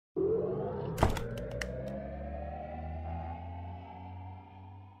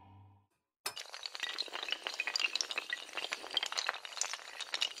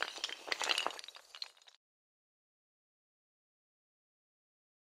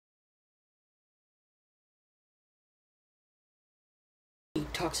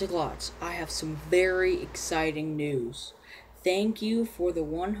Toxic Lots, I have some very exciting news. Thank you for the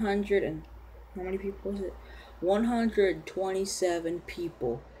 100 and how many people was it? 127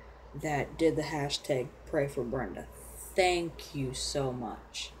 people that did the hashtag pray for Brenda. Thank you so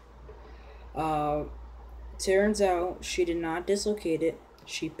much. Uh, Turns out she did not dislocate it.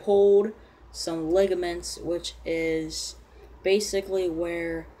 She pulled some ligaments, which is basically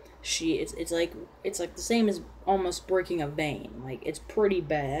where it's like the same as almost breaking a vein. Like it's pretty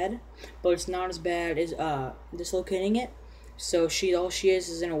bad, but it's not as bad as dislocating it. So all she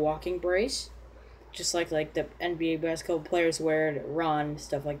is in a walking brace, just like the NBA basketball players wear to run,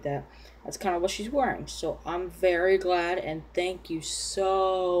 stuff like that. That's kind of what she's wearing. So I'm very glad and thank you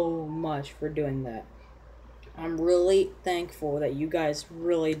so much for doing that. I'm really thankful that you guys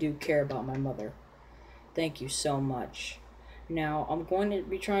really do care about my mother. Thank you so much. Now, I'm going to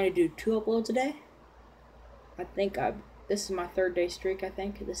be trying to do 2 uploads a day. I think this is my 3rd day streak, I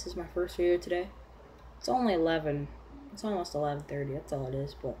think. This is my first video today. It's only 11. It's almost 11:30. That's all it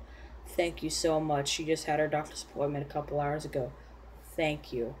is, but thank you so much. She just had her doctor's appointment a couple hours ago.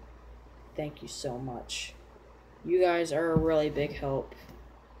 Thank you. Thank you so much. You guys are a really big help.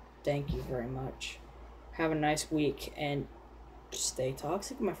 Thank you very much. Have a nice week and stay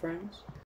toxic, my friends.